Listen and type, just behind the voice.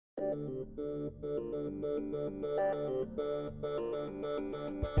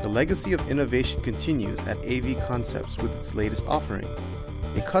The legacy of innovation continues at AV Concepts with its latest offering,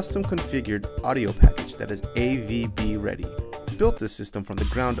 a custom configured audio package that is AVB-ready. We built this system from the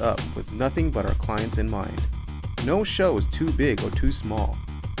ground up with nothing but our clients in mind. No show is too big or too small.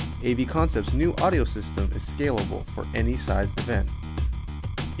 AV Concepts' new audio system is scalable for any sized event.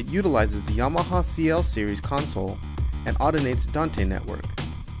 It utilizes the Yamaha CL series console and Audinate's Dante network.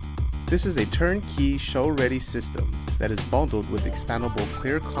 This is a turnkey show-ready system that is bundled with expandable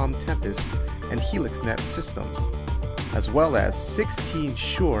ClearCom Tempest and Helixnet systems, as well as 16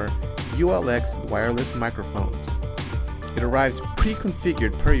 Shure ULX wireless microphones. It arrives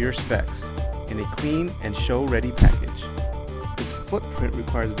pre-configured per your specs in a clean and show-ready package. Its footprint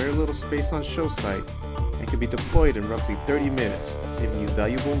requires very little space on show site and can be deployed in roughly 30 minutes, saving you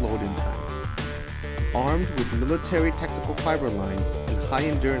valuable load-in time. Armed with military technical fiber lines and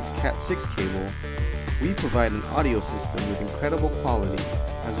high-endurance Cat6 cable, we provide an audio system with incredible quality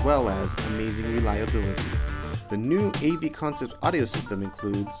as well as amazing reliability. The new AV Concepts audio system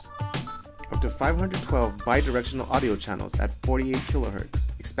includes up to 512 bi-directional audio channels at 48 kHz,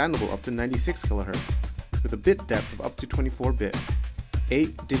 expandable up to 96 kHz, with a bit depth of up to 24-bit,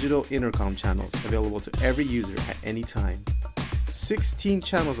 8 digital intercom channels available to every user at any time, 16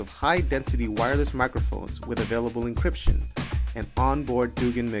 channels of high-density wireless microphones with available encryption, and onboard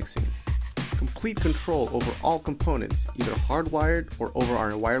Dugan mixing. Complete control over all components, either hardwired or over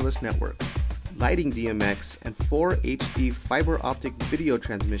our wireless network. Lighting DMX and 4 HD FiberOptic video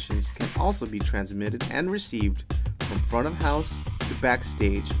transmissions can also be transmitted and received from front of house to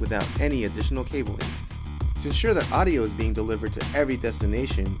backstage without any additional cabling. To ensure that audio is being delivered to every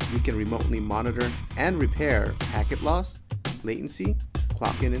destination, we can remotely monitor and repair packet loss, latency,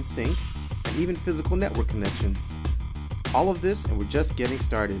 clockin and sync, and even physical network connections. All of this, and we're just getting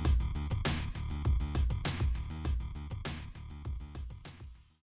started.